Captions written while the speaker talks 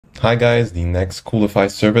Hi guys, the next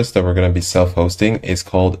Coolify service that we're going to be self-hosting is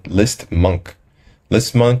called Listmonk.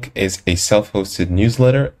 Listmonk is a self-hosted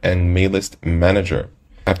newsletter and mail-list manager.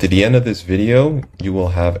 After the end of this video, you will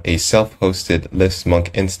have a self-hosted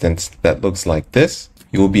Listmonk instance that looks like this.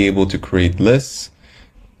 You will be able to create lists,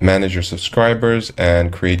 manage your subscribers,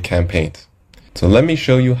 and create campaigns. So let me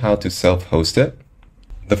show you how to self-host it.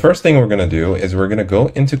 The first thing we're going to do is we're going to go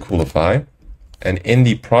into Coolify, and in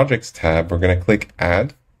the Projects tab, we're going to click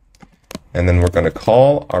Add. And then we're going to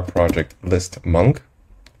call our project Listmonk.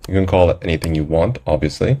 You can call it anything you want,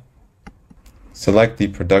 obviously. Select the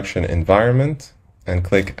production environment and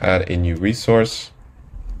click Add a new resource.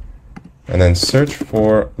 And then search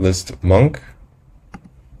for Listmonk.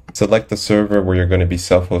 Select the server where you're going to be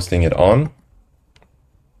self-hosting it on.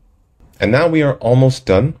 And now we are almost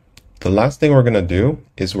done. The last thing we're going to do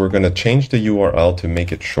is we're going to change the URL to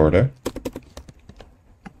make it shorter.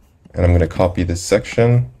 And I'm going to copy this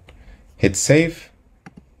section. Hit save,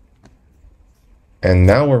 and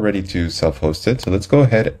now we're ready to self-host it. So let's go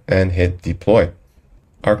ahead and hit deploy.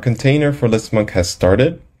 Our container for Listmonk has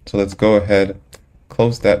started. So let's go ahead,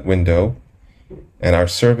 close that window, and our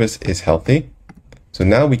service is healthy. So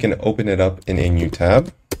now we can open it up in a new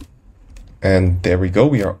tab. And there we go.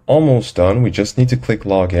 We are almost done. We just need to click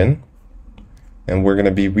login, and we're going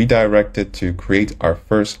to be redirected to create our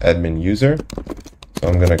first admin user. So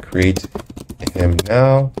I'm going to create him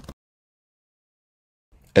now.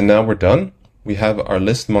 And now we're done. We have our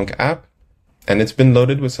Listmonk app, and it's been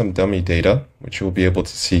loaded with some dummy data, which you'll be able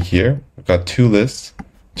to see here. We've got 2 lists,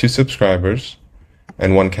 2 subscribers,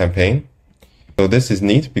 and 1 campaign. So this is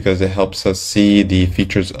neat because it helps us see the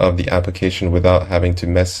features of the application without having to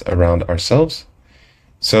mess around ourselves.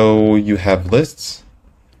 So you have lists.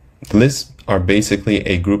 Lists are basically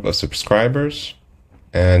a group of subscribers,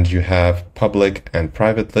 and you have public and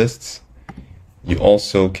private lists. You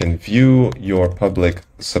also can view your public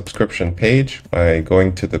subscription page by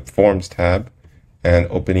going to the Forms tab and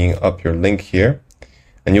opening up your link here.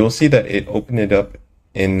 And you will see that it opened it up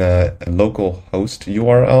in a local host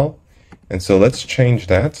URL. And so let's change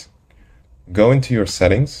that. Go into your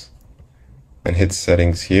settings and hit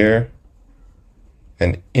settings here.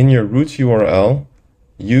 And in your root URL,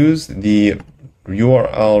 use the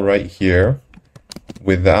URL right here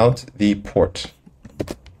without the port,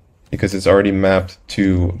 because it's already mapped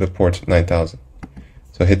to the port 9000.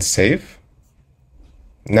 So hit save.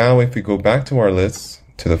 Now if we go back to our lists,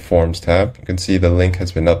 to the Forms tab, you can see the link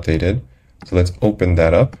has been updated. So let's open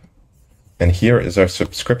that up. And here is our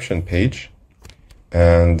subscription page.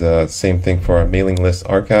 And same thing for our mailing list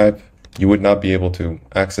archive. You would not be able to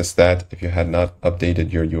access that if you had not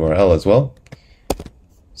updated your URL as well.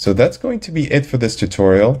 So that's going to be it for this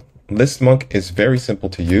tutorial. Listmonk is very simple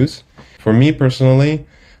to use. For me personally,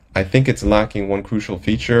 I think it's lacking one crucial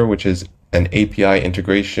feature, which is an API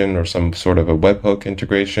integration or some sort of a webhook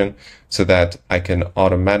integration, so that I can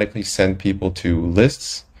automatically send people to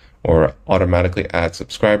lists or automatically add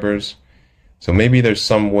subscribers. So maybe there's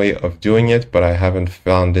some way of doing it, but I haven't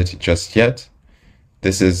found it just yet.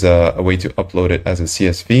 This is a way to upload it as a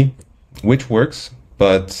CSV, which works.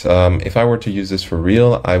 But if I were to use this for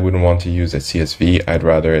real, I wouldn't want to use a CSV. I'd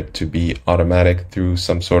rather it to be automatic through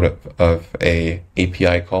some sort of a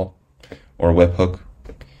API call or webhook.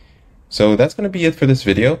 So that's going to be it for this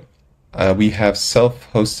video. We have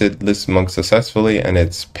self-hosted Listmonk successfully, and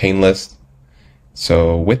it's painless.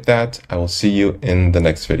 So with that, I will see you in the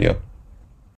next video.